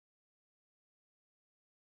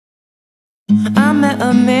I met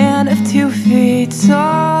a man of 2 feet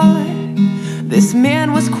tall. This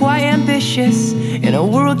man was quite ambitious in a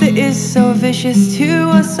world that is so vicious to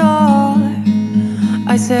us all.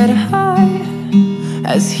 I said hi,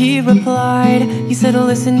 as he replied. He said,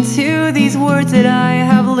 listen to these words that I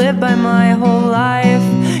have lived by my whole life.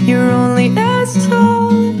 You're only as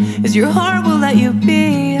tall as your heart will let you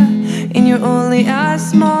be, and you're only as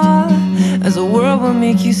small as the world will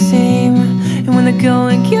make you seem. And when the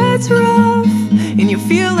going gets rough and you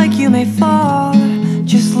feel like you may fall,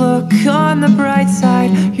 just look on the bright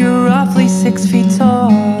side. You're roughly 6 feet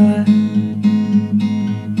tall.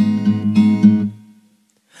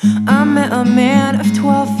 I met a man of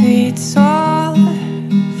 12 feet tall.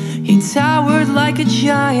 He towered like a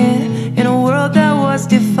giant in a world that was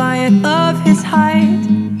defiant of his height.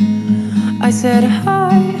 I said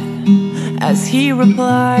hi, as he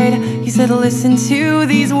replied. He said, listen to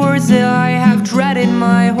these words that I have dreaded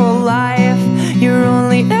my whole life. You're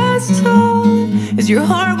only as tall as your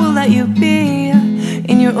heart will let you be,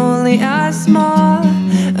 and you're only as small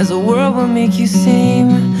as the world will make you seem.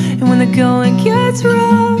 And when the going gets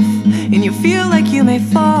rough and you feel like you may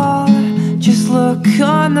fall, just look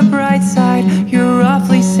on the bright side. You're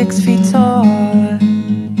roughly 6 feet tall.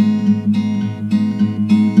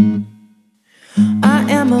 I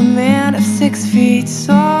am a man of 6 feet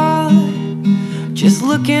tall, just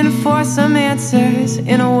looking for some answers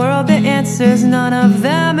in a world that answers none of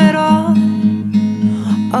them at all.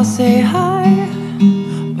 I'll say hi,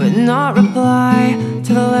 but not reply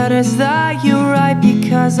to the letters that you write,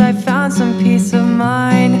 because I found some peace of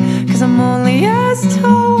mind. Cause I'm only as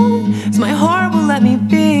tall as my heart will let me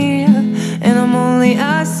be, and I'm only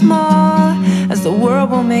as small as the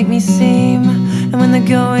world will make me seem. And when the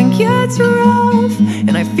going gets rough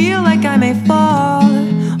and I feel like I may fall,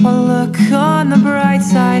 I'll look on the bright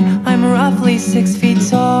side. I'm roughly 6 feet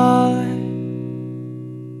tall.